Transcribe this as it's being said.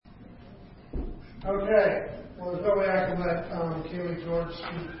Okay. Well, there's no way I can let Kaylee George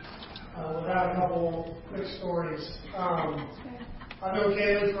speak without a couple quick stories. I've known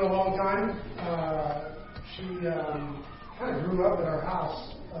Kaylee for a long time. She kind of grew up at our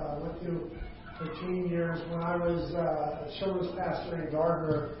house. Went through her teen years when I was a children's pastor in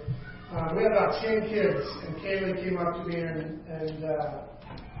Gardner. We had about 10 kids, and Kaylee came up to me and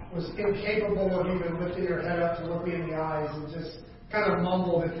was incapable of even lifting her head up to look me in the eyes and just kind of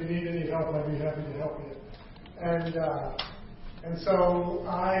mumbled, "If you need any help, I'd be happy to help you." And so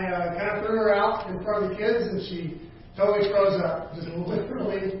I kind of threw her out in front of the kids, and she totally froze up. Just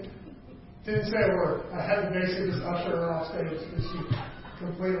literally didn't say a word. I had to basically just usher her off stage because she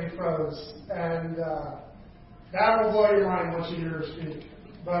completely froze. And that will blow your mind once you hear her speak.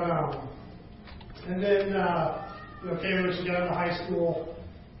 But and then Kaylee, when she got into high school,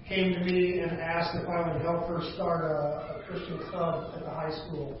 came to me and asked if I would help her start a Christian club at the high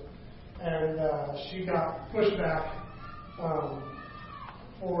school. And she got pushback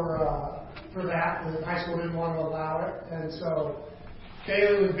for that. The high school didn't want to allow it. And so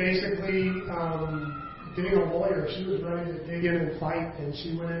Kaylee was basically getting a lawyer. She was ready to dig in and fight. And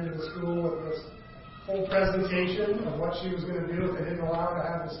she went into the school with this whole presentation of what she was going to do if they didn't allow her to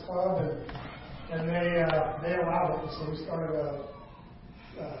have this club. And they allowed it. So we started a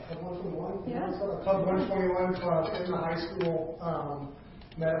Club 121? Yeah. A Club 121 club in the high school.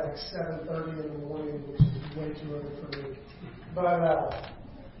 Met at like 7:30 in the morning, which is way too early for me. But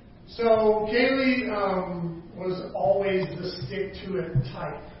so Kaylee was always the stick-to-it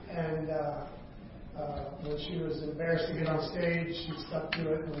type. And when she was embarrassed to get on stage, she stuck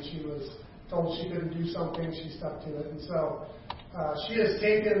to it. When she was told she couldn't do something, she stuck to it. And so she has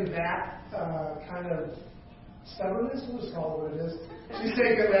taken that kind of stubbornness, we'll just call it what it is. She's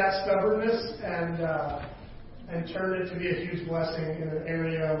taken that stubbornness and turned it to be a huge blessing in an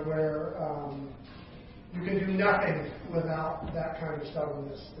area where you can do nothing without that kind of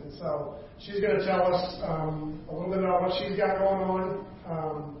stubbornness. And so she's going to tell us a little bit about what she's got going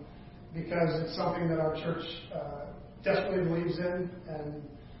on because it's something that our church desperately believes in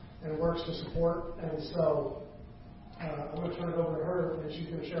and works to support. And so I'm going to turn it over to her, and she's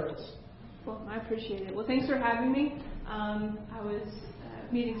going to share with us. Well, I appreciate it. Well, thanks for having me. I was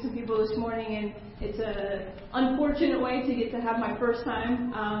meeting some people this morning, and it's an unfortunate way to get to have my first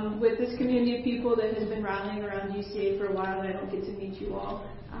time with this community of people that has been rallying around UCA for a while, and I don't get to meet you all.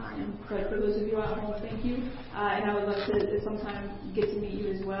 But for those of you out home, thank you. And I would love to sometime get to meet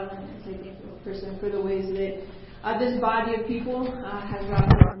you as well and say thank you in person for the ways that this body of people has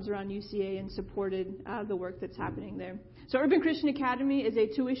wrapped their arms around UCA and supported the work that's happening there. So Urban Christian Academy is a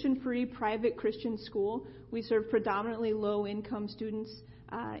tuition-free private Christian school. We serve predominantly low-income students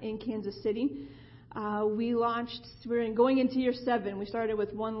in Kansas City. We're going into year 7. We started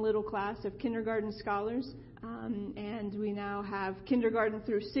with one little class of kindergarten scholars, and we now have kindergarten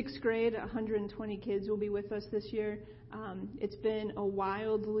through 6th grade. 120 kids will be with us this year. It's been a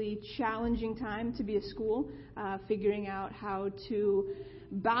wildly challenging time to be a school, figuring out how to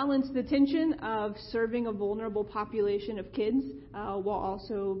balance the tension of serving a vulnerable population of kids while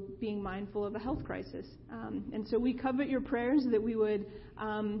also being mindful of a health crisis. And so we covet your prayers that we would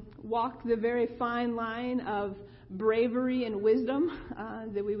walk the very fine line of bravery and wisdom,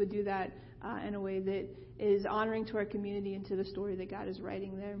 that we would do that in a way that is honoring to our community and to the story that God is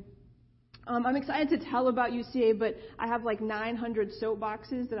writing there. I'm excited to tell about UCA, but I have like 900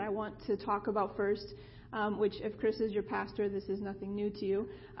 soapboxes that I want to talk about first, which if Chris is your pastor, this is nothing new to you.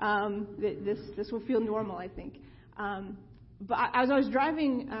 This will feel normal, I think. But as I was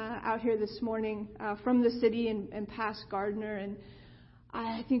driving out here this morning from the city and past Gardner, and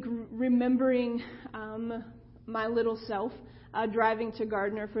I think remembering my little self driving to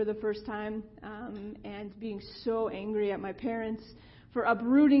Gardner for the first time and being so angry at my parents for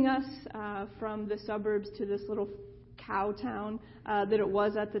uprooting us from the suburbs to this little cow town that it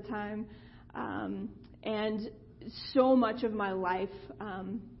was at the time. And so much of my life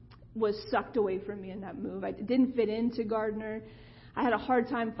was sucked away from me in that move. I didn't fit into Gardner. I had a hard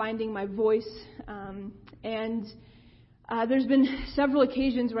time finding my voice. And there's been several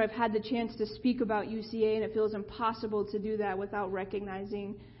occasions where I've had the chance to speak about UCA, and it feels impossible to do that without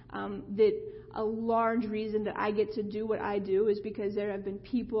recognizing that a large reason that I get to do what I do is because there have been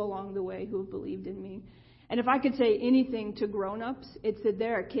people along the way who have believed in me. And if I could say anything to grown-ups, it's that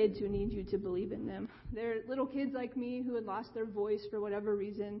there are kids who need you to believe in them. There are little kids like me who had lost their voice for whatever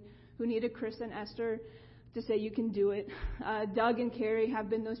reason, who needed Chris and Esther to say, you can do it. Doug and Carrie have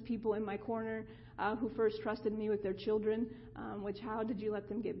been those people in my corner who first trusted me with their children, which how did you let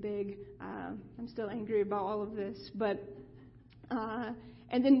them get big? I'm still angry about all of this. But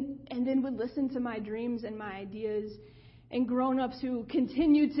and then would listen to my dreams and my ideas, and grown-ups who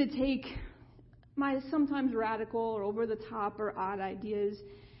continued to take my sometimes radical or over-the-top or odd ideas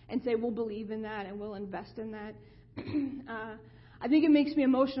and say, we'll believe in that and we'll invest in that. I think it makes me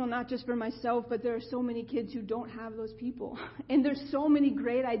emotional, not just for myself, but there are so many kids who don't have those people. And there's so many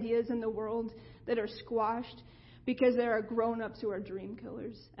great ideas in the world that are squashed because there are grown-ups who are dream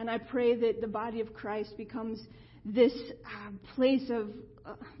killers. And I pray that the body of Christ becomes this place of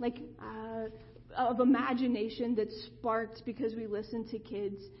imagination that's sparked because we listen to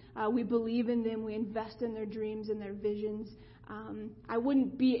kids. We believe in them. We invest in their dreams and their visions. I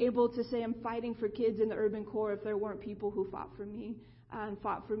wouldn't be able to say I'm fighting for kids in the urban core if there weren't people who fought for me and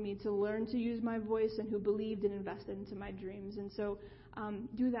fought for me to learn to use my voice and who believed and invested into my dreams. And so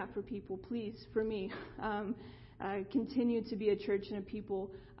do that for people, please, for me. Continue to be a church and a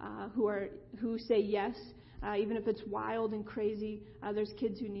people who say yes, even if it's wild and crazy. There's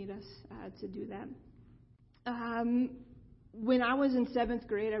kids who need us to do that. When I was in 7th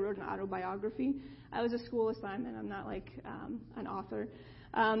grade, I wrote an autobiography. It was a school assignment. I'm not like an author.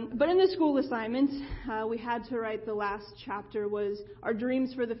 But in the school assignment, we had to write the last chapter was our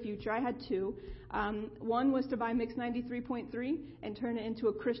dreams for the future. I had 2. One was to buy Mix 93.3 and turn it into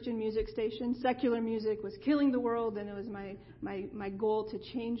a Christian music station. Secular music was killing the world, and it was my goal to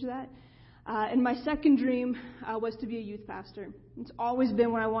change that. And my second dream was to be a youth pastor. It's always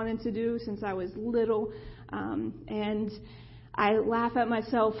been what I wanted to do since I was little. And I laugh at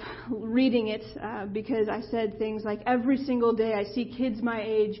myself reading it because I said things like, every single day I see kids my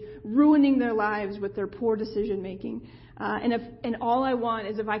age ruining their lives with their poor decision making. And all I want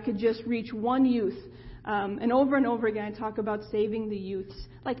is if I could just reach one youth. And over again I talk about saving the youths.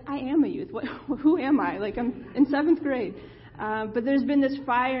 Like, I am a youth. Who am I? Like, I'm in 7th grade. But there's been this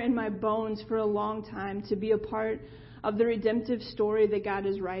fire in my bones for a long time to be a part of the redemptive story that God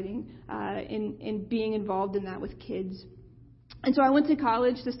is writing in being involved in that with kids. And so I went to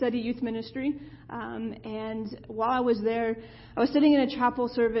college to study youth ministry, and while I was there, I was sitting in a chapel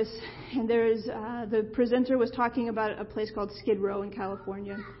service, and the presenter was talking about a place called Skid Row in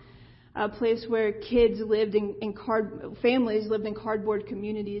California, a place where kids lived families lived in cardboard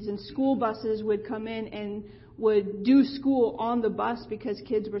communities, and school buses would come in and would do school on the bus because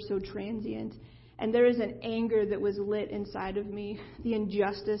kids were so transient. And there is an anger that was lit inside of me, the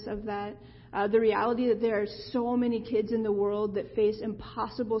injustice of that. The reality that there are so many kids in the world that face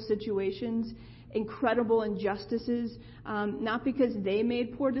impossible situations, incredible injustices, not because they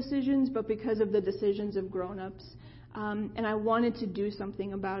made poor decisions, but because of the decisions of grown-ups. And I wanted to do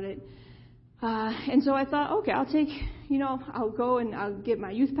something about it. And so I thought, okay, I'll go and I'll get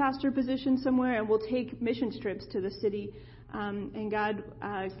my youth pastor position somewhere, and we'll take mission trips to the city. And God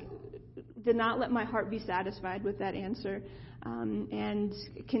did not let my heart be satisfied with that answer. And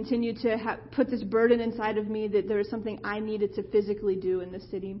continued to put this burden inside of me that there was something I needed to physically do in the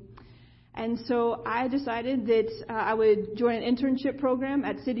city. And so I decided that I would join an internship program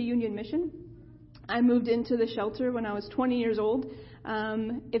at City Union Mission. I moved into the shelter when I was 20 years old.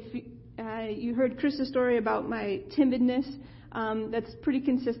 If you heard Chris's story about my timidness, that's pretty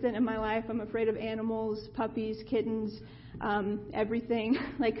consistent in my life. I'm afraid of animals, puppies, kittens, everything.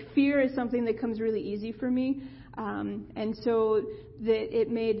 Like, fear is something that comes really easy for me. And so that it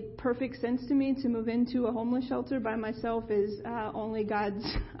made perfect sense to me to move into a homeless shelter by myself is only God's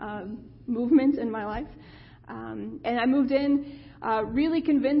movement in my life. And I moved in really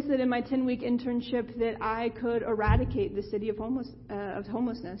convinced that in my 10-week internship that I could eradicate the city of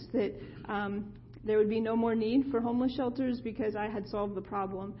homelessness, that there would be no more need for homeless shelters because I had solved the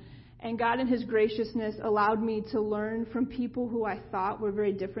problem. And God in His graciousness allowed me to learn from people who I thought were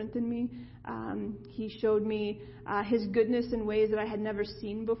very different than me. He showed me His goodness in ways that I had never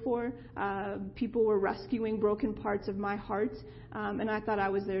seen before. People were rescuing broken parts of my heart, and I thought I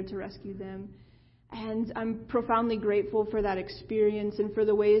was there to rescue them. And I'm profoundly grateful for that experience and for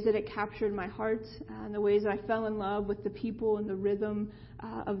the ways that it captured my heart and the ways that I fell in love with the people and the rhythm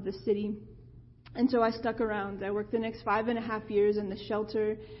of the city. And so I stuck around. I worked the next 5.5 years in the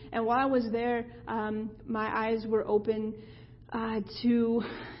shelter. And while I was there, my eyes were open to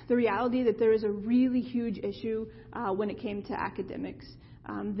the reality that there is a really huge issue when it came to academics.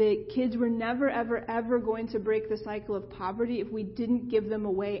 That kids were never, ever, ever going to break the cycle of poverty if we didn't give them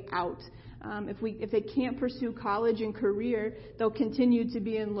a way out. If they can't pursue college and career, they'll continue to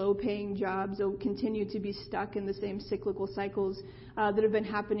be in low-paying jobs. They'll continue to be stuck in the same cyclical cycles that have been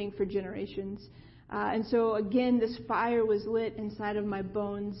happening for generations. And so, again, this fire was lit inside of my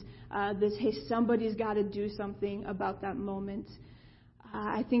bones. Hey, somebody's got to do something about that moment.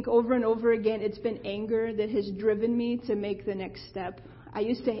 I think over and over again, it's been anger that has driven me to make the next step. I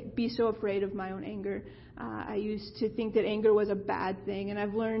used to be so afraid of my own anger. I used to think that anger was a bad thing, and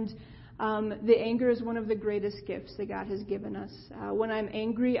I've learned that anger is one of the greatest gifts that God has given us. When I'm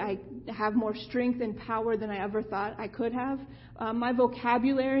angry, I have more strength and power than I ever thought I could have. My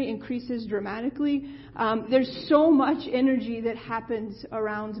vocabulary increases dramatically. There's so much energy that happens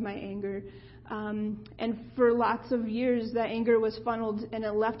around my anger. And for lots of years, that anger was funneled and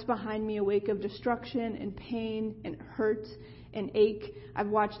it left behind me a wake of destruction and pain and hurt and ache. I've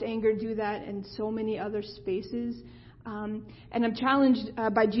watched anger do that in so many other spaces. And I'm challenged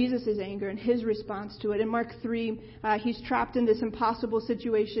by Jesus' anger and his response to it. In Mark 3, he's trapped in this impossible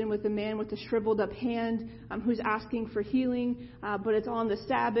situation with a man with a shriveled up hand who's asking for healing, but it's on the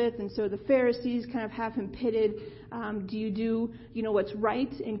Sabbath, and so the Pharisees kind of have him pitted. Do you do what's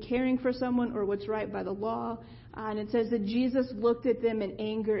right in caring for someone or what's right by the law? And it says that Jesus looked at them in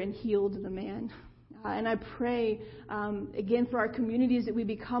anger and healed the man. And I pray, again, for our communities that we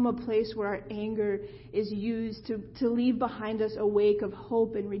become a place where our anger is used to leave behind us a wake of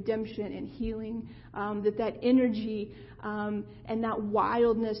hope and redemption and healing, that energy and that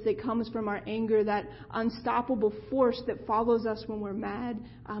wildness that comes from our anger, that unstoppable force that follows us when we're mad,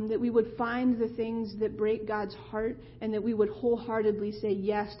 that we would find the things that break God's heart and that we would wholeheartedly say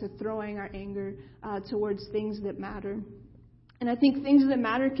yes to throwing our anger towards things that matter. And I think things that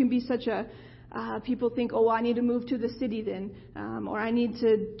matter can be such a people think, I need to move to the city then, or I need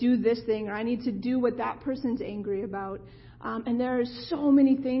to do this thing, or I need to do what that person's angry about. And there are so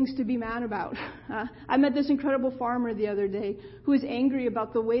many things to be mad about. I met this incredible farmer the other day who is angry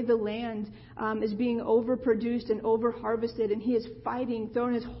about the way the land is being overproduced and overharvested, and he is fighting,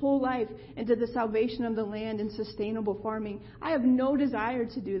 throwing his whole life into the salvation of the land and sustainable farming. I have no desire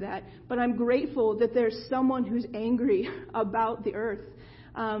to do that, but I'm grateful that there's someone who's angry about the earth.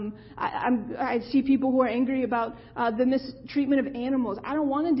 I see people who are angry about the mistreatment of animals. I don't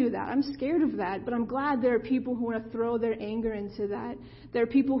want to do that. I'm scared of that. But I'm glad there are people who want to throw their anger into that. There are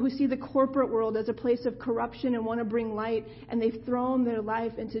people who see the corporate world as a place of corruption and want to bring light, and they've thrown their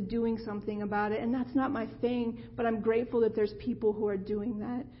life into doing something about it. And that's not my thing, but I'm grateful that there's people who are doing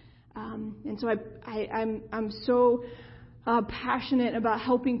that. And so I'm so passionate about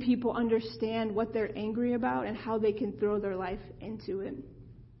helping people understand what they're angry about and how they can throw their life into it.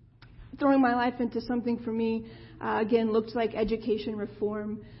 Throwing my life into something for me, again, looked like education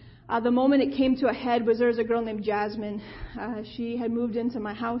reform. The moment it came to a head was there was a girl named Jasmine. She had moved into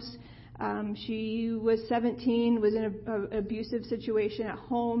my house. She was 17, was in an abusive situation at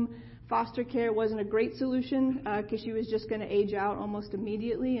home. Foster care wasn't a great solution because she was just going to age out almost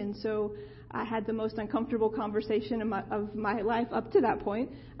immediately. And so I had the most uncomfortable conversation of my life up to that point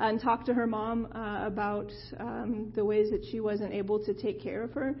and talked to her mom about the ways that she wasn't able to take care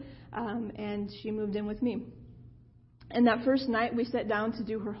of her, and she moved in with me. And that first night we sat down to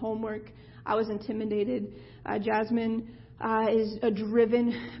do her homework. I was intimidated. Jasmine is a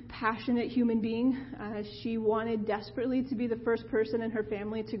driven, passionate human being. She wanted desperately to be the first person in her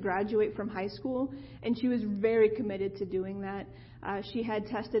family to graduate from high school, and she was very committed to doing that. She had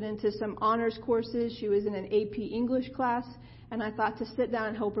tested into some honors courses. She was in an AP English class, and I thought to sit down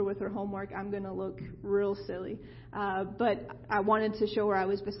and help her with her homework, I'm going to look real silly. But I wanted to show her I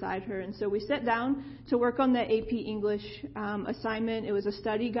was beside her, and so we sat down to work on the AP English assignment. It was a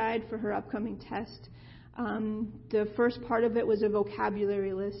study guide for her upcoming test. The first part of it was a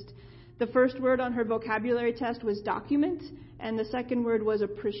vocabulary list. The first word on her vocabulary test was document, and the second word was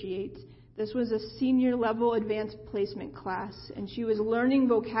appreciate. This was a senior level advanced placement class, and she was learning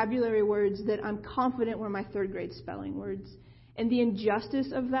vocabulary words that I'm confident were my third grade spelling words. And the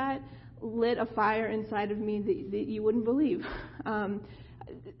injustice of that lit a fire inside of me that you wouldn't believe.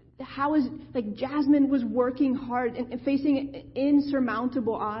 Jasmine was working hard and facing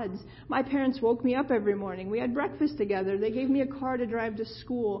insurmountable odds. My parents woke me up every morning. We had breakfast together. They gave me a car to drive to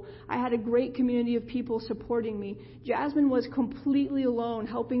school. I had a great community of people supporting me. Jasmine was completely alone,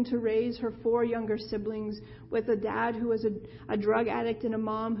 helping to raise her 4 younger siblings with a dad who was a drug addict and a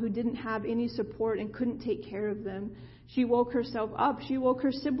mom who didn't have any support and couldn't take care of them. She woke herself up. She woke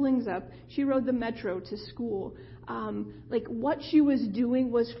her siblings up. She rode the metro to school. What she was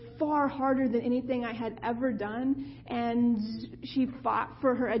doing was far harder than anything I had ever done, and she fought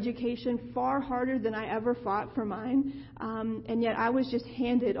for her education far harder than I ever fought for mine, and yet I was just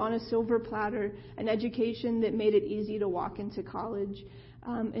handed on a silver platter an education that made it easy to walk into college.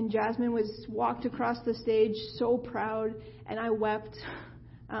 And Jasmine walked across the stage so proud, and I wept.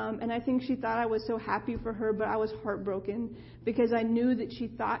 And I think she thought I was so happy for her, but I was heartbroken because I knew that she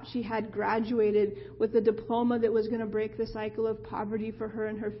thought she had graduated with a diploma that was going to break the cycle of poverty for her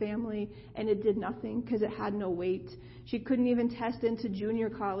and her family, and it did nothing because it had no weight. She couldn't even test into junior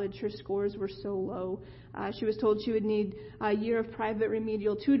college. Her scores were so low. She was told she would need a year of private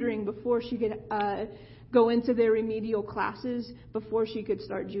remedial tutoring before she could go into their remedial classes before she could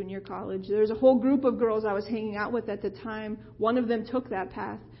start junior college. There's a whole group of girls I was hanging out with at the time. One of them took that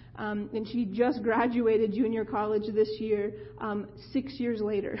path, and she just graduated junior college this year, 6 years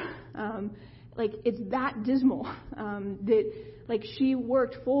later. It's that dismal that she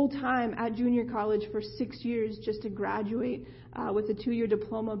worked full time at junior college for 6 years just to graduate with a 2-year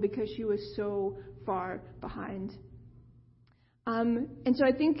diploma because she was so far behind. And so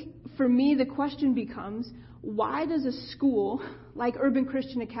I think for me, the question becomes, why does a school like Urban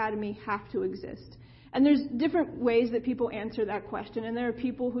Christian Academy have to exist? And there's different ways that people answer that question. And there are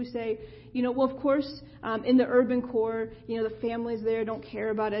people who say, well, of course, in the urban core, the families there don't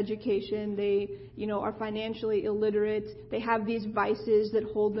care about education. They, are financially illiterate. They have these vices that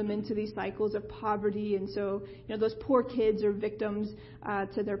hold them into these cycles of poverty. And so, those poor kids are victims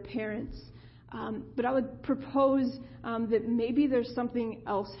to their parents. But I would propose that maybe there's something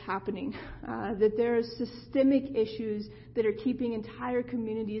else happening, that there are systemic issues that are keeping entire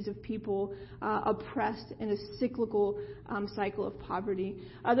communities of people oppressed in a cyclical cycle of poverty.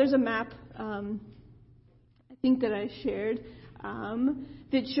 There's a map, I think that I shared,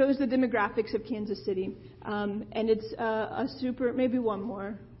 that shows the demographics of Kansas City. And it's maybe one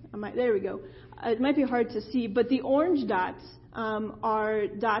more. There we go. It might be hard to see, but the orange dots are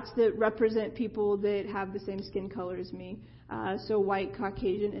dots that represent people that have the same skin color as me, so white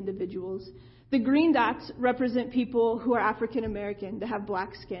Caucasian individuals. The green dots represent people who are African American, that have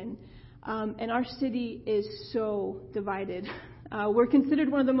black skin. And our city is so divided. We're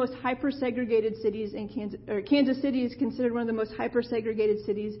considered one of the most hyper-segregated cities in Kansas City is considered one of the most hyper-segregated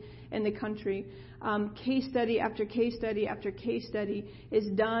cities in the country. Case study after case study after case study is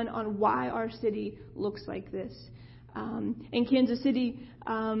done on why our city looks like this. In Kansas City,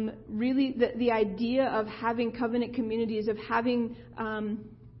 really the idea of having covenant communities, of having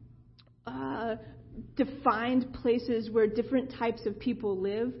defined places where different types of people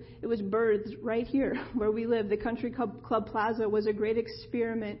live, it was birthed right here where we live. The Country Club Plaza was a great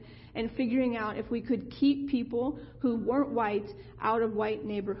experiment in figuring out if we could keep people who weren't white out of white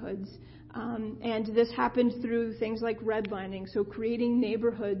neighborhoods. And this happened through things like redlining, so creating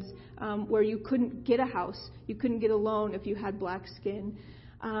neighborhoods where you couldn't get a house, you couldn't get a loan if you had black skin.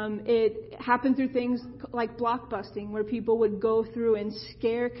 It happened through things like blockbusting, where people would go through and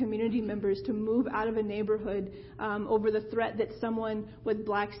scare community members to move out of a neighborhood over the threat that someone with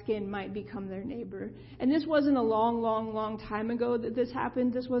black skin might become their neighbor. And this wasn't a long time ago that this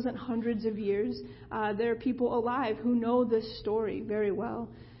happened. This wasn't hundreds of years. There are people alive who know this story very well.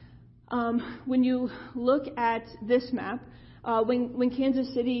 When you look at this map, when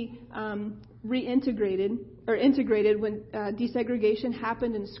Kansas City integrated when desegregation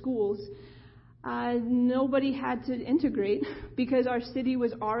happened in schools, nobody had to integrate because our city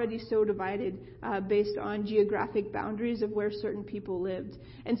was already so divided based on geographic boundaries of where certain people lived.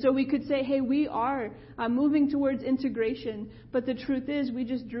 And so we could say, hey, we are moving towards integration, but the truth is we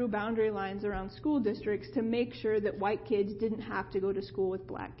just drew boundary lines around school districts to make sure that white kids didn't have to go to school with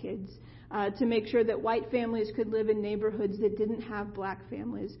black kids, to make sure that white families could live in neighborhoods that didn't have black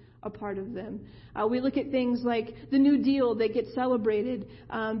families a part of them. We look at things like the New Deal that gets celebrated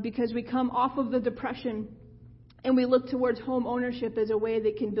because we come off of the Depression and we look towards home ownership as a way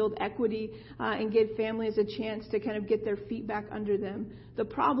that can build equity and give families a chance to kind of get their feet back under them. The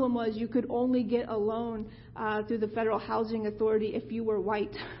problem was you could only get a loan through the Federal Housing Authority if you were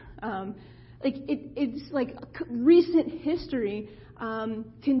white. It's like recent history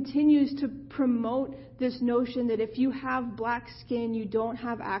continues to promote this notion that if you have black skin, you don't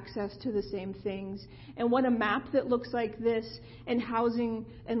have access to the same things. And what a map that looks like this and housing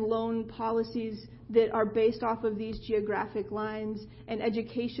and loan policies that are based off of these geographic lines and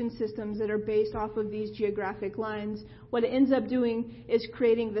education systems that are based off of these geographic lines, what it ends up doing is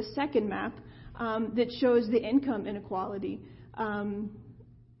creating the second map that shows the income inequality.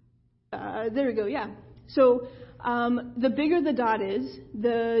 There we go, yeah. So the bigger the dot is,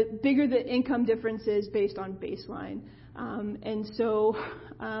 the bigger the income difference is based on baseline. And so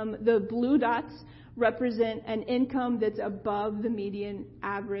the blue dots represent an income that's above the median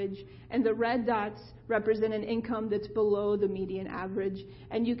average, and the red dots represent an income that's below the median average.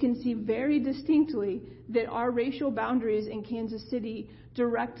 And you can see very distinctly that our racial boundaries in Kansas City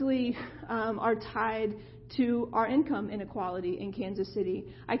directly are tied to our income inequality in Kansas City.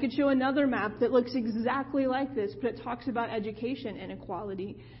 I could show another map that looks exactly like this, but it talks about education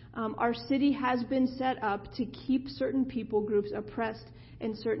inequality. Our city has been set up to keep certain people groups oppressed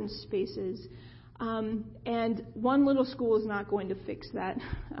in certain spaces. And one little school is not going to fix that.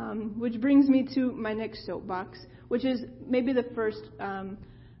 Which brings me to my next soapbox, which is maybe the first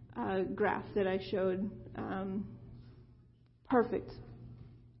graph that I showed. Perfect.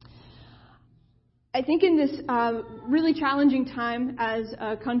 I think in this really challenging time as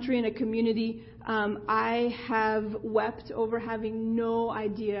a country and a community, I have wept over having no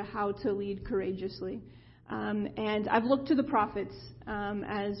idea how to lead courageously. And I've looked to the prophets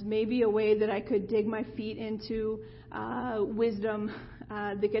as maybe a way that I could dig my feet into wisdom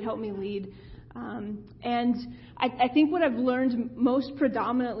that could help me lead. And I think what I've learned most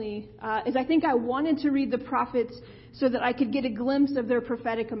predominantly is I think I wanted to read the prophets so that I could get a glimpse of their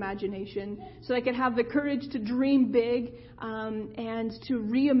prophetic imagination, so I could have the courage to dream big and to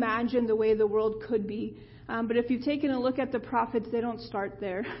reimagine the way the world could be. But if you've taken a look at the prophets, they don't start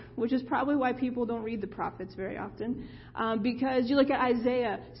there, which is probably why people don't read the prophets very often. Because you look at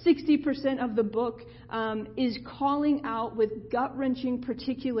Isaiah, 60% of the book is calling out with gut-wrenching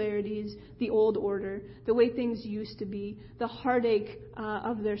particularities the old order, the way things used to be, the heartache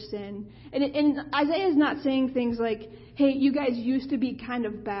of their sin. And Isaiah is not saying things like, hey, you guys used to be kind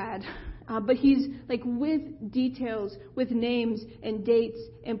of bad. But he's like with details, with names and dates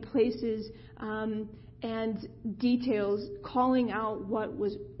and places, and details calling out what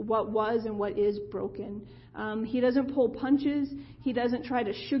was and what is broken. He doesn't pull punches. He doesn't try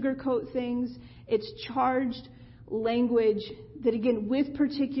to sugarcoat things. It's charged language that, again, with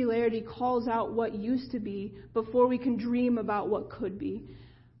particularity calls out what used to be before we can dream about what could be.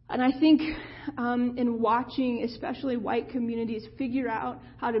 And I think in watching especially white communities figure out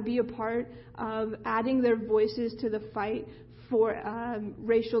how to be a part of adding their voices to the fight for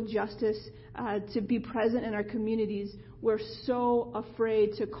racial justice, to be present in our communities, we're so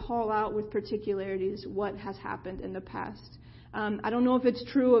afraid to call out with particularities what has happened in the past. I don't know if it's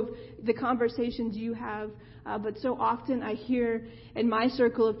true of the conversations you have, but so often I hear in my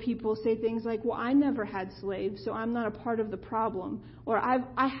circle of people say things like, well, I never had slaves, so I'm not a part of the problem. Or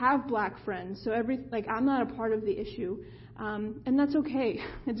I have black friends, so I'm not a part of the issue. And that's okay.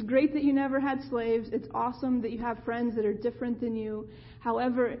 It's great that you never had slaves. It's awesome that you have friends that are different than you.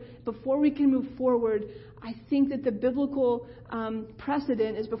 However, before we can move forward, I think that the biblical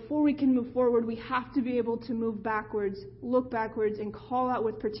precedent is before we can move forward, we have to be able to move backwards, look backwards, and call out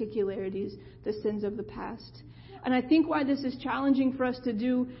with particularities the sins of the past. And I think why this is challenging for us to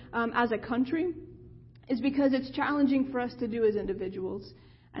do as a country is because it's challenging for us to do as individuals.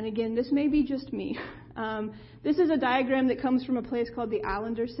 And again, this may be just me. This is a diagram that comes from a place called the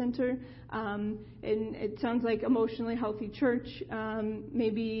Allender Center. And it sounds like Emotionally Healthy Church.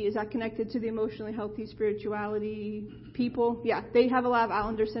 Maybe is that connected to the Emotionally Healthy Spirituality people? Yeah, they have a lot of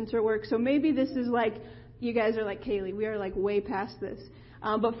Allender Center work. So maybe this is like, you guys are like, Kaylee, we are like way past this.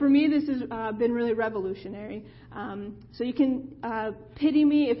 But for me, this has been really revolutionary. So you can pity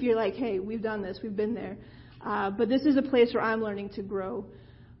me if you're like, hey, we've done this, we've been there. But this is a place where I'm learning to grow.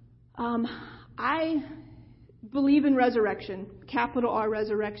 I believe in resurrection, capital R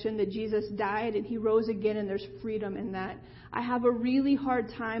resurrection, that Jesus died and he rose again and there's freedom in that. I have a really hard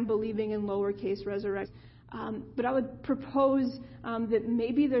time believing in lowercase resurrection. But I would propose that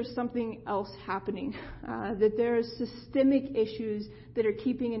maybe there's something else happening, that there are systemic issues that are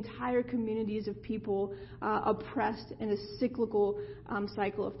keeping entire communities of people oppressed in a cyclical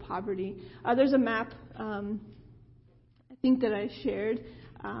cycle of poverty. There's a map, I think that I shared,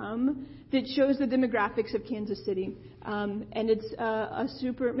 that shows the demographics of Kansas City. And it's a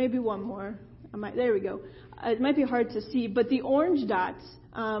super, maybe one more. There we go. It might be hard to see, but the orange dots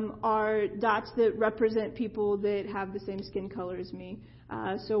are dots that represent people that have the same skin color as me,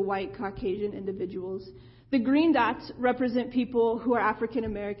 so white, Caucasian individuals. The green dots represent people who are African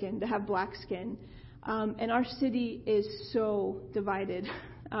American, that have black skin. And our city is so divided.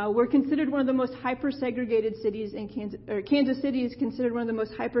 We're considered one of the most hyper-segregated cities in Kansas City is considered one of the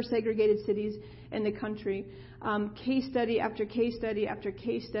most hyper-segregated cities in the country. Case study after case study after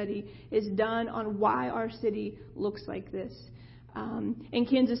case study is done on why our city looks like this. In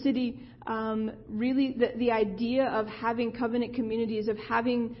Kansas City, really the idea of having covenant communities, of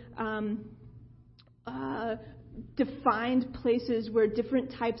having defined places where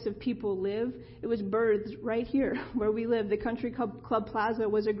different types of people live, it was birthed right here where we live. The Country Club Plaza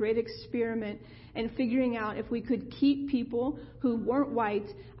was a great experiment in figuring out if we could keep people who weren't white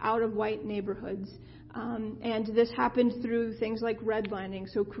out of white neighborhoods. And this happened through things like redlining,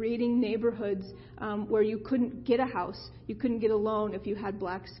 so creating neighborhoods where you couldn't get a house, you couldn't get a loan if you had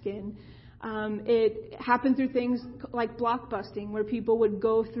black skin. It happened through things like blockbusting, where people would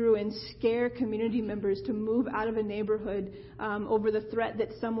go through and scare community members to move out of a neighborhood over the threat that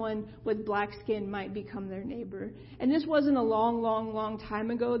someone with black skin might become their neighbor. And this wasn't a long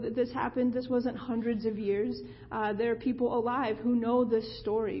time ago that this happened. This wasn't hundreds of years. There are people alive who know this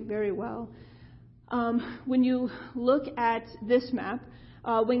story very well. When you look at this map,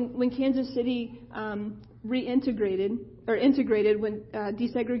 when Kansas City integrated when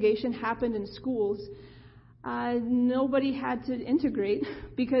desegregation happened in schools, nobody had to integrate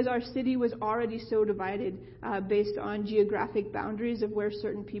because our city was already so divided based on geographic boundaries of where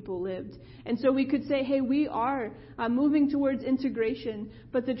certain people lived. And so we could say, hey, we are moving towards integration,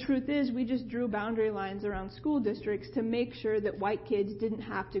 but the truth is we just drew boundary lines around school districts to make sure that white kids didn't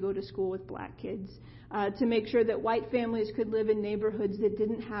have to go to school with black kids, to make sure that white families could live in neighborhoods that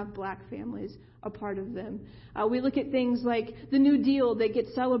didn't have black families a part of them. We look at things like the New Deal that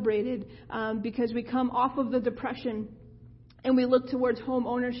gets celebrated because we come off of the Depression and we look towards home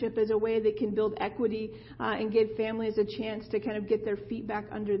ownership as a way that can build equity and give families a chance to kind of get their feet back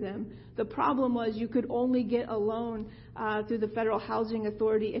under them. The problem was you could only get a loan through the Federal Housing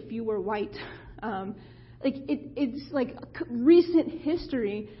Authority if you were white. It's like recent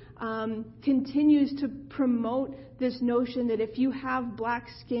history continues to promote this notion that if you have black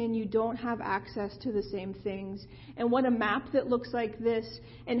skin, you don't have access to the same things. And what a map that looks like this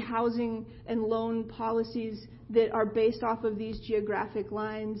and housing and loan policies that are based off of these geographic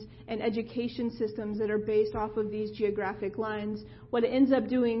lines and education systems that are based off of these geographic lines, what it ends up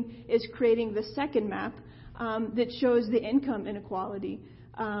doing is creating the second map that shows the income inequality.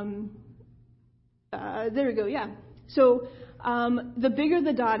 There we go, yeah. So the bigger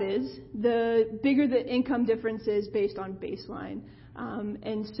the dot is, the bigger the income difference is based on baseline.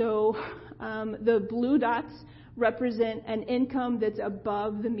 And so the blue dots represent an income that's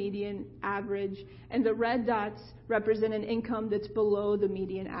above the median average, and the red dots represent an income that's below the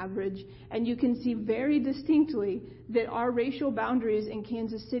median average. And you can see very distinctly that our racial boundaries in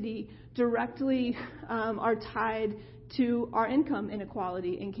Kansas City directly are tied to our income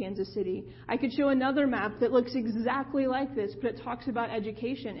inequality in Kansas City. I could show another map that looks exactly like this, but it talks about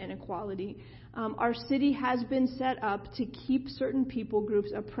education inequality. Our city has been set up to keep certain people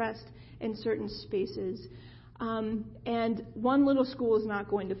groups oppressed in certain spaces. And one little school is not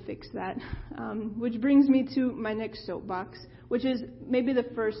going to fix that. Which brings me to my next soapbox, which is maybe the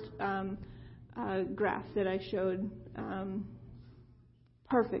first graph that I showed.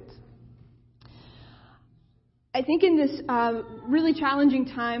 Perfect. I think in this really challenging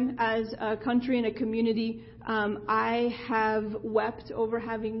time as a country and a community, I have wept over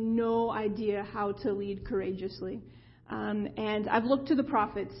having no idea how to lead courageously. And I've looked to the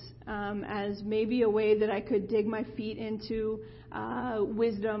prophets as maybe a way that I could dig my feet into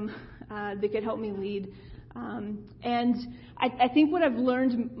wisdom that could help me lead. And I think what I've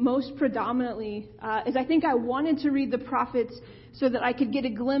learned most predominantly is I think I wanted to read the prophets so that I could get a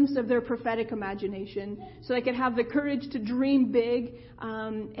glimpse of their prophetic imagination, so I could have the courage to dream big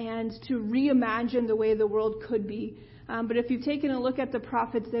and to reimagine the way the world could be. But if you've taken a look at the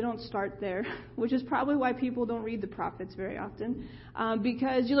prophets, they don't start there, which is probably why people don't read the prophets very often.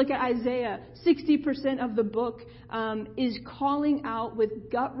 Because you look at Isaiah, 60% of the book is calling out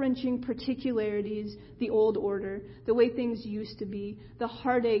with gut-wrenching particularities the old order, the way things used to be, the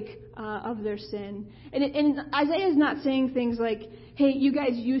heartache of their sin. And Isaiah is not saying things like, hey, you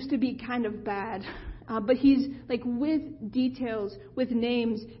guys used to be kind of bad. But he's like with details, with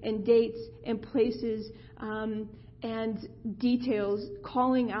names and dates and places, and details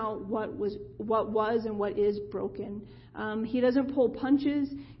calling out what was and what is broken. He doesn't pull punches.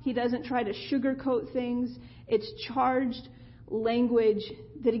 He doesn't try to sugarcoat things. It's charged language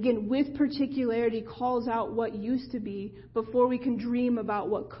that, again, with particularity calls out what used to be before we can dream about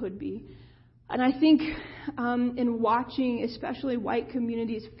what could be. And I think in watching especially white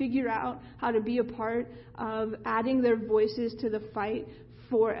communities figure out how to be a part of adding their voices to the fight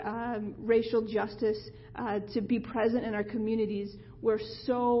for racial justice, to be present in our communities, we're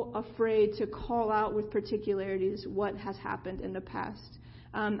so afraid to call out with particularities what has happened in the past.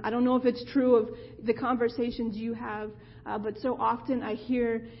 I don't know if it's true of the conversations you have, but so often I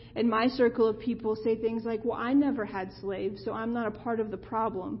hear in my circle of people say things like, well, I never had slaves, so I'm not a part of the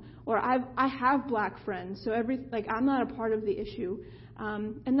problem. Or I have black friends, so I'm not a part of the issue.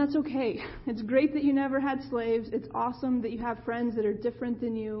 And that's okay. It's great that you never had slaves. It's awesome that you have friends that are different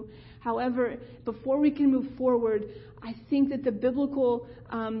than you. However, before we can move forward, I think that the biblical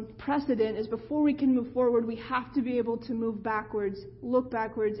precedent is before we can move forward, we have to be able to move backwards, look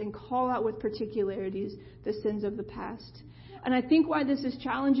backwards, and call out with particularities the sins of the past. And I think why this is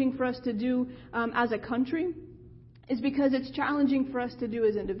challenging for us to do as a country is because it's challenging for us to do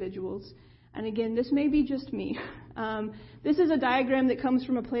as individuals. And again, this may be just me. This is a diagram that comes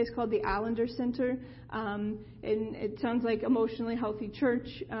from a place called the Allender Center. And it sounds like Emotionally Healthy Church.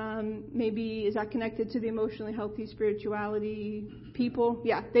 Maybe is that connected to the Emotionally Healthy Spirituality people?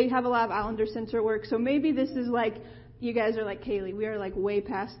 Yeah, they have a lot of Allender Center work. So maybe this is like, you guys are like, Kaylee, we are like way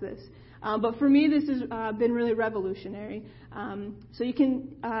past this. But for me, this has been really revolutionary. So you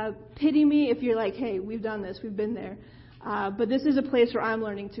can pity me if you're like, hey, we've done this, we've been there. But this is a place where I'm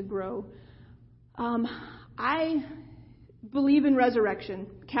learning to grow. I believe in resurrection,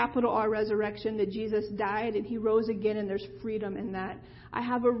 capital R resurrection, that Jesus died and he rose again and there's freedom in that. I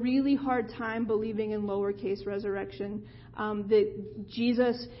have a really hard time believing in lowercase resurrection, that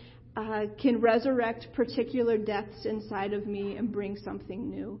Jesus can resurrect particular deaths inside of me and bring something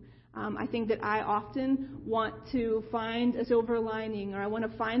new. I think that I often want to find a silver lining, or I want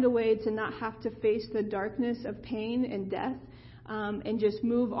to find a way to not have to face the darkness of pain and death, and just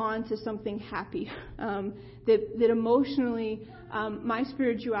move on to something happy. That emotionally, my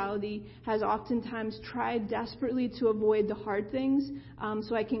spirituality has oftentimes tried desperately to avoid the hard things,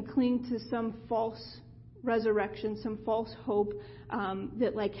 so I can cling to some false resurrection, some false hope,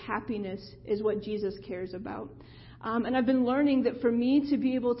 that like happiness is what Jesus cares about. And I've been learning that for me to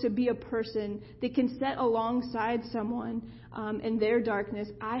be able to be a person that can sit alongside someone in their darkness,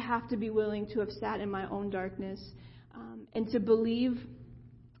 I have to be willing to have sat in my own darkness, and to believe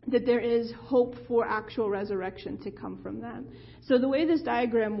that there is hope for actual resurrection to come from that. So the way this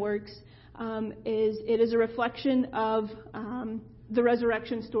diagram works is it is a reflection of the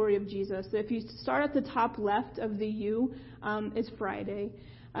resurrection story of Jesus. So if you start at the top left of the U, is Friday.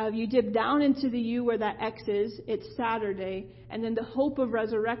 You dip down into the U where that X is, it's Saturday. And then the hope of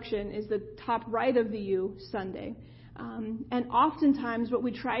resurrection is the top right of the U, Sunday. And oftentimes what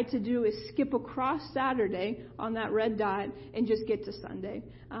we try to do is skip across Saturday on that red dot and just get to Sunday.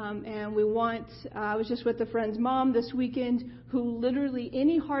 And we want, I was just with a friend's mom this weekend who literally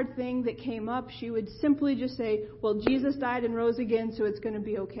any hard thing that came up, she would simply just say, well, Jesus died and rose again, so it's going to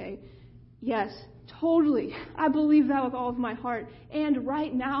be okay. Yes, totally. I believe that with all of my heart. And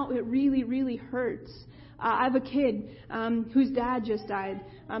right now it really, really hurts. I have a kid whose dad just died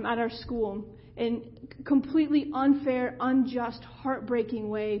at our school. In completely unfair, unjust, heartbreaking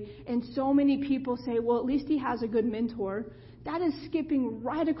way. And so many people say, well, at least he has a good mentor. That is skipping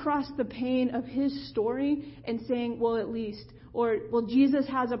right across the pain of his story and saying, well, at least. Or, well, Jesus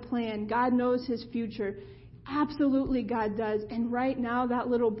has a plan. God knows his future. Absolutely, God does. And right now, that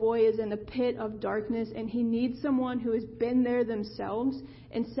little boy is in a pit of darkness, and he needs someone who has been there themselves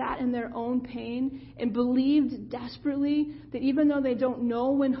and sat in their own pain and believed desperately that even though they don't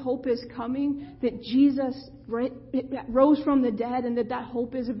know when hope is coming, that Jesus rose from the dead and that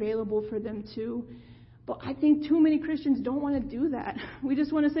hope is available for them too. But I think too many Christians don't want to do that. We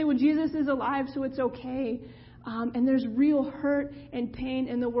just want to say, well, Jesus is alive, so it's okay. And there's real hurt and pain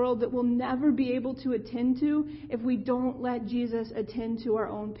in the world that we'll never be able to attend to if we don't let Jesus attend to our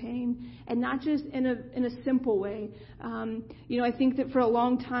own pain, and not just in a simple way. I think that for a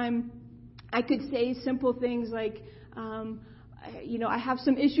long time I could say simple things like, I have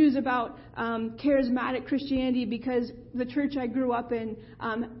some issues about charismatic Christianity because the church I grew up in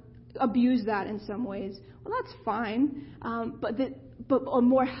abused that in some ways. Well, that's fine, but a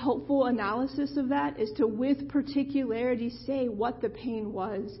more helpful analysis of that is to, with particularity, say what the pain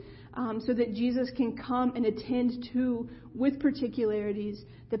was, so that Jesus can come and attend to, with particularities,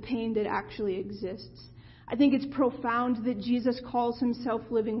 the pain that actually exists. I think it's profound that Jesus calls himself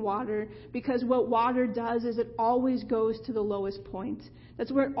living water, because what water does is it always goes to the lowest point.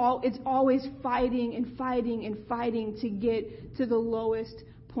 That's where it's always fighting and fighting and fighting to get to the lowest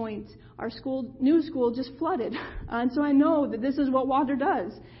point. Our new school just flooded. And so I know that this is what water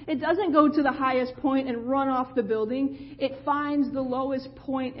does. It doesn't go to the highest point and run off the building. It finds the lowest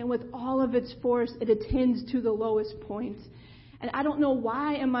point, and with all of its force, it attends to the lowest point. And I don't know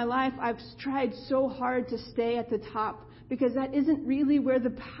why in my life I've tried so hard to stay at the top, because that isn't really where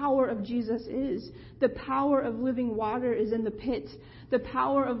the power of Jesus is. The power of living water is in the pit. The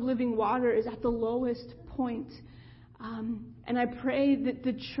power of living water is at the lowest point. And I pray that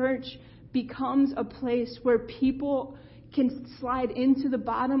the church becomes a place where people can slide into the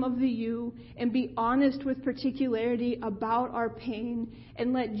bottom of the U and be honest with particularity about our pain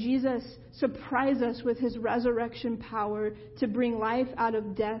and let Jesus surprise us with his resurrection power to bring life out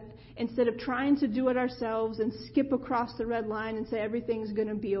of death instead of trying to do it ourselves and skip across the red line and say everything's going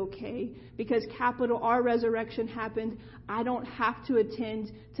to be okay. Because capital R resurrection happened, I don't have to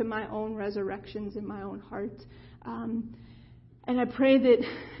attend to my own resurrections in my own heart. And I pray that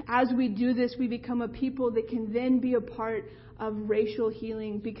as we do this, we become a people that can then be a part of racial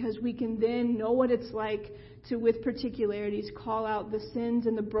healing, because we can then know what it's like to, with particularities, call out the sins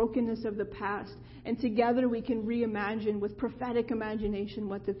and the brokenness of the past. And together we can reimagine with prophetic imagination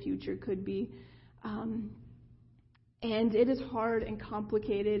what the future could be. And it is hard and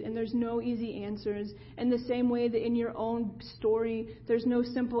complicated, and there's no easy answers. In the same way that in your own story, there's no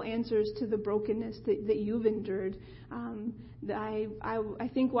simple answers to the brokenness that you've endured. I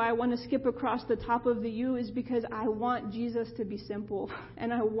think why I want to skip across the top of the U is because I want Jesus to be simple,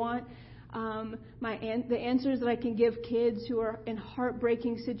 and I want the answers that I can give kids who are in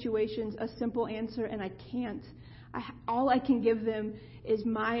heartbreaking situations a simple answer, and I can't. All I can give them is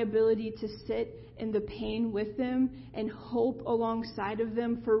my ability to sit in the pain with them and hope alongside of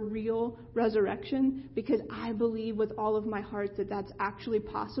them for real resurrection, because I believe with all of my heart that that's actually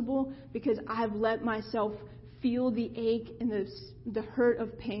possible, because I've let myself feel the ache and the hurt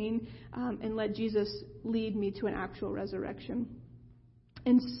of pain and let Jesus lead me to an actual resurrection.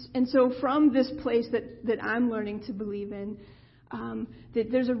 And so from this place that I'm learning to believe in,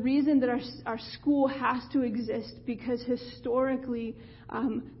 that there's a reason that our school has to exist, because historically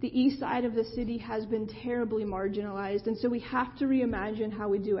the east side of the city has been terribly marginalized, and so we have to reimagine how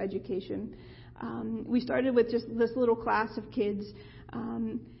we do education. We started with just this little class of kids,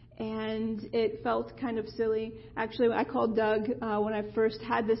 and it felt kind of silly. Actually, I called Doug when I first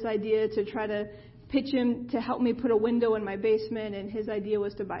had this idea to try to pitch him to help me put a window in my basement, and his idea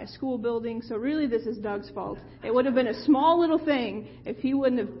was to buy a school building. So really, this is Doug's fault. It would have been a small little thing if he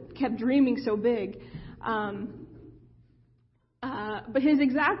wouldn't have kept dreaming so big. But his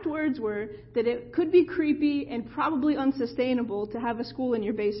exact words were that it could be creepy and probably unsustainable to have a school in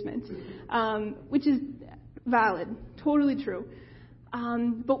your basement, which is valid, totally true.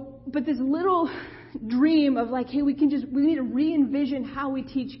 But this little dream of like, hey, we need to re-envision how we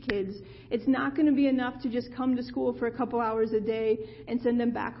teach kids. It's not going to be enough to just come to school for a couple hours a day and send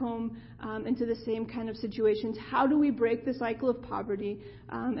them back home into the same kind of situations. How do we break the cycle of poverty?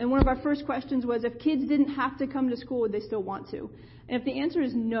 And one of our first questions was, if kids didn't have to come to school, would they still want to? And if the answer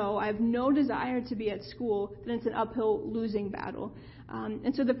is no, I have no desire to be at school, then it's an uphill losing battle.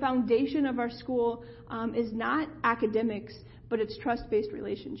 And so the foundation of our school is not academics, but it's trust-based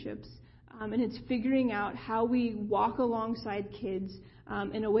relationships. And it's figuring out how we walk alongside kids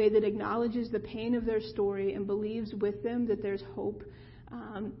in a way that acknowledges the pain of their story and believes with them that there's hope.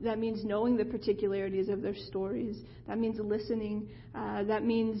 That means knowing the particularities of their stories. That means listening. That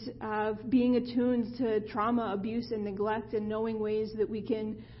means being attuned to trauma, abuse, and neglect, and knowing ways that we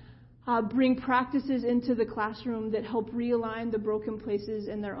can bring practices into the classroom that help realign the broken places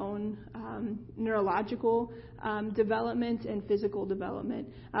in their own neurological development and physical development.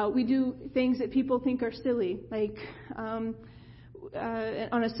 We do things that people think are silly, like on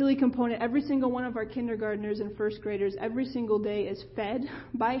a silly component, every single one of our kindergartners and first graders every single day is fed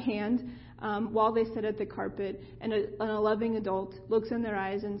by hand while they sit at the carpet, and a loving adult looks in their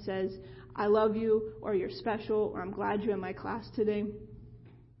eyes and says, "I love you," or "You're special," or "I'm glad you're in my class today."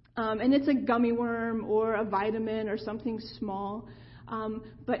 And it's a gummy worm or a vitamin or something small.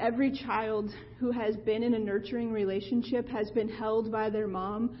 But every child who has been in a nurturing relationship has been held by their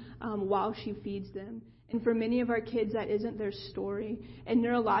mom while she feeds them. And for many of our kids, that isn't their story. And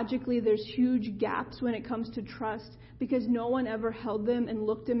neurologically, there's huge gaps when it comes to trust, because no one ever held them and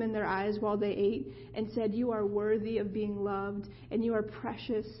looked them in their eyes while they ate and said, "You are worthy of being loved and you are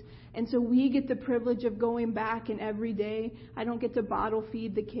precious." And so we get the privilege of going back, and every day, I don't get to bottle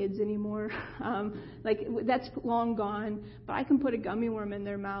feed the kids anymore. That's long gone. But I can put a gummy worm in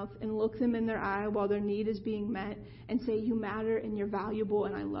their mouth and look them in their eye while their need is being met and say, "You matter and you're valuable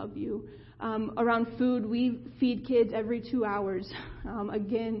and I love you." Around food, we feed kids every 2 hours.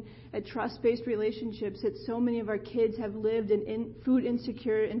 Again, at trust-based relationships, that so many of our kids have lived in food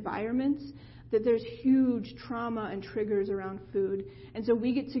insecure environments, that there's huge trauma and triggers around food. And so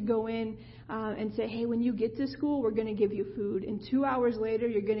we get to go in and say, hey, when you get to school, we're going to give you food. And 2 hours later,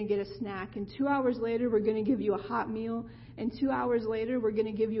 you're going to get a snack. And 2 hours later, we're going to give you a hot meal. And 2 hours later, we're going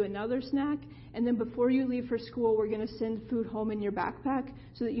to give you another snack. And then before you leave for school, we're going to send food home in your backpack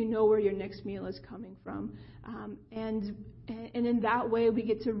so that you know where your next meal is coming from. And in that way, we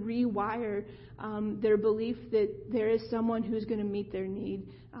get to rewire their belief that there is someone who's going to meet their need,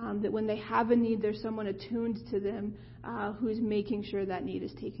 that when they have a need, there's someone attuned to them who's making sure that need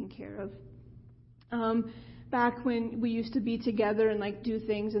is taken care of. Back when we used to be together and do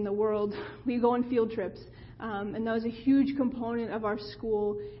things in the world, we go on field trips. And that was a huge component of our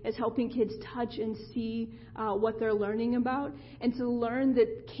school, is helping kids touch and see what they're learning about, and to learn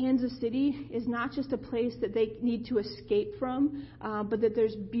that Kansas City is not just a place that they need to escape from, but that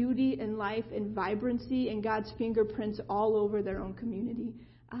there's beauty and life and vibrancy and God's fingerprints all over their own community.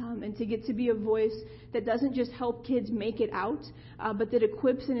 And to get to be a voice that doesn't just help kids make it out, but that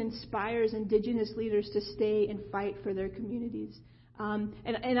equips and inspires Indigenous leaders to stay and fight for their communities.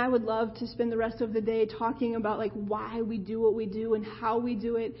 And I would love to spend the rest of the day talking about why we do what we do and how we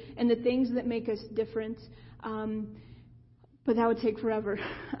do it and the things that make us different. But that would take forever.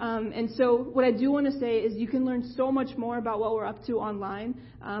 And so what I do want to say is you can learn so much more about what we're up to online.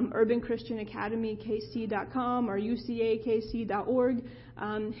 Urban Christian Academy, KC.com or UCAKC.org.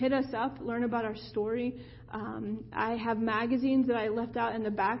 Hit us up, learn about our story. I have magazines that I left out in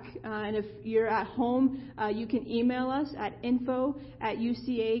the back, and if you're at home, you can email us at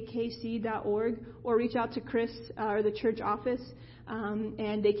info@ucakc.org or reach out to Chris or the church office,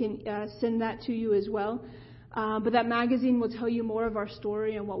 and they can send that to you as well. But that magazine will tell you more of our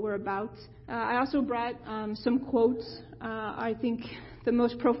story and what we're about. I also brought some quotes. I think the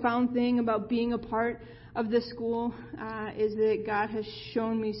most profound thing about being a part of this school is that God has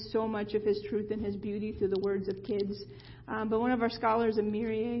shown me so much of His truth and His beauty through the words of kids. But one of our scholars,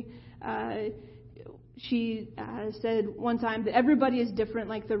 Amirie, she said one time that everybody is different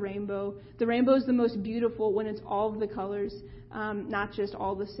like the rainbow. The rainbow is the most beautiful when it's all of the colors, not just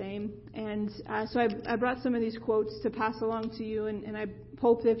all the same. And so I brought some of these quotes to pass along to you, and I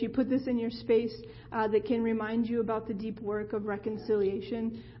hope that if you put this in your space, that can remind you about the deep work of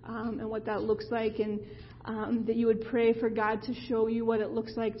reconciliation and what that looks like, and that you would pray for God to show you what it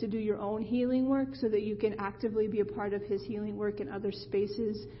looks like to do your own healing work so that you can actively be a part of His healing work in other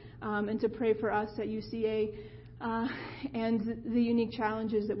spaces, and to pray for us at UCA and the unique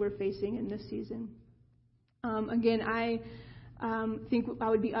challenges that we're facing in this season. Again, I think I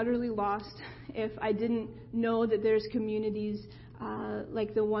would be utterly lost if I didn't know that there's communities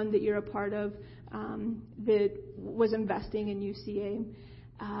like the one that you're a part of that was investing in UCA.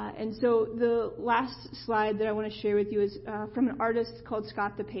 And so the last slide that I want to share with you is from an artist called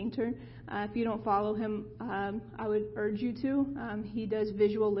Scott the Painter. If you don't follow him, I would urge you to. He does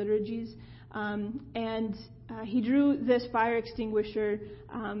visual liturgies. And he drew this fire extinguisher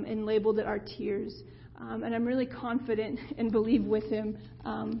and labeled it Our Tears. And I'm really confident and believe with him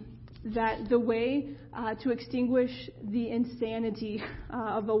that the way to extinguish the insanity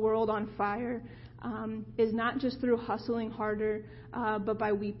of a world on fire is not just through hustling harder, but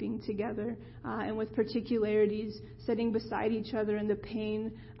by weeping together and with particularities, sitting beside each other in the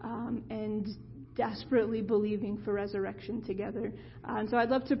pain and desperately believing for resurrection together. And so I'd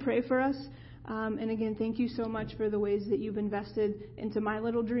love to pray for us. And again, thank you so much for the ways that you've invested into my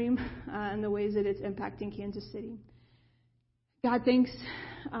little dream and the ways that it's impacting Kansas City. God, thanks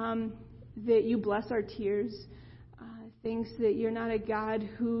that you bless our tears. Thanks that you're not a God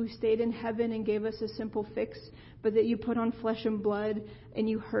who stayed in heaven and gave us a simple fix, but that you put on flesh and blood and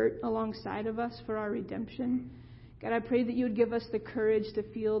you hurt alongside of us for our redemption. God, I pray that you would give us the courage to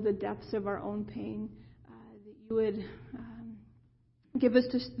feel the depths of our own pain, that you would give us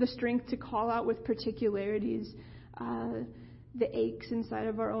the strength to call out with particularities the aches inside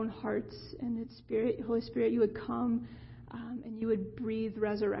of our own hearts, and that Holy Spirit, you would come and you would breathe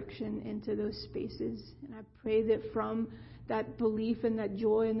resurrection into those spaces. And I pray that from that belief and that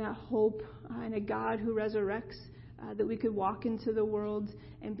joy and that hope in a God who resurrects, that we could walk into the world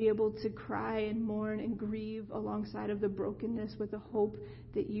and be able to cry and mourn and grieve alongside of the brokenness with the hope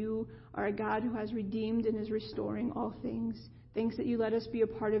that you are a God who has redeemed and is restoring all things. Thanks that you let us be a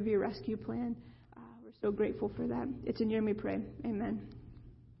part of your rescue plan. We're so grateful for that. It's in your name we pray. Amen.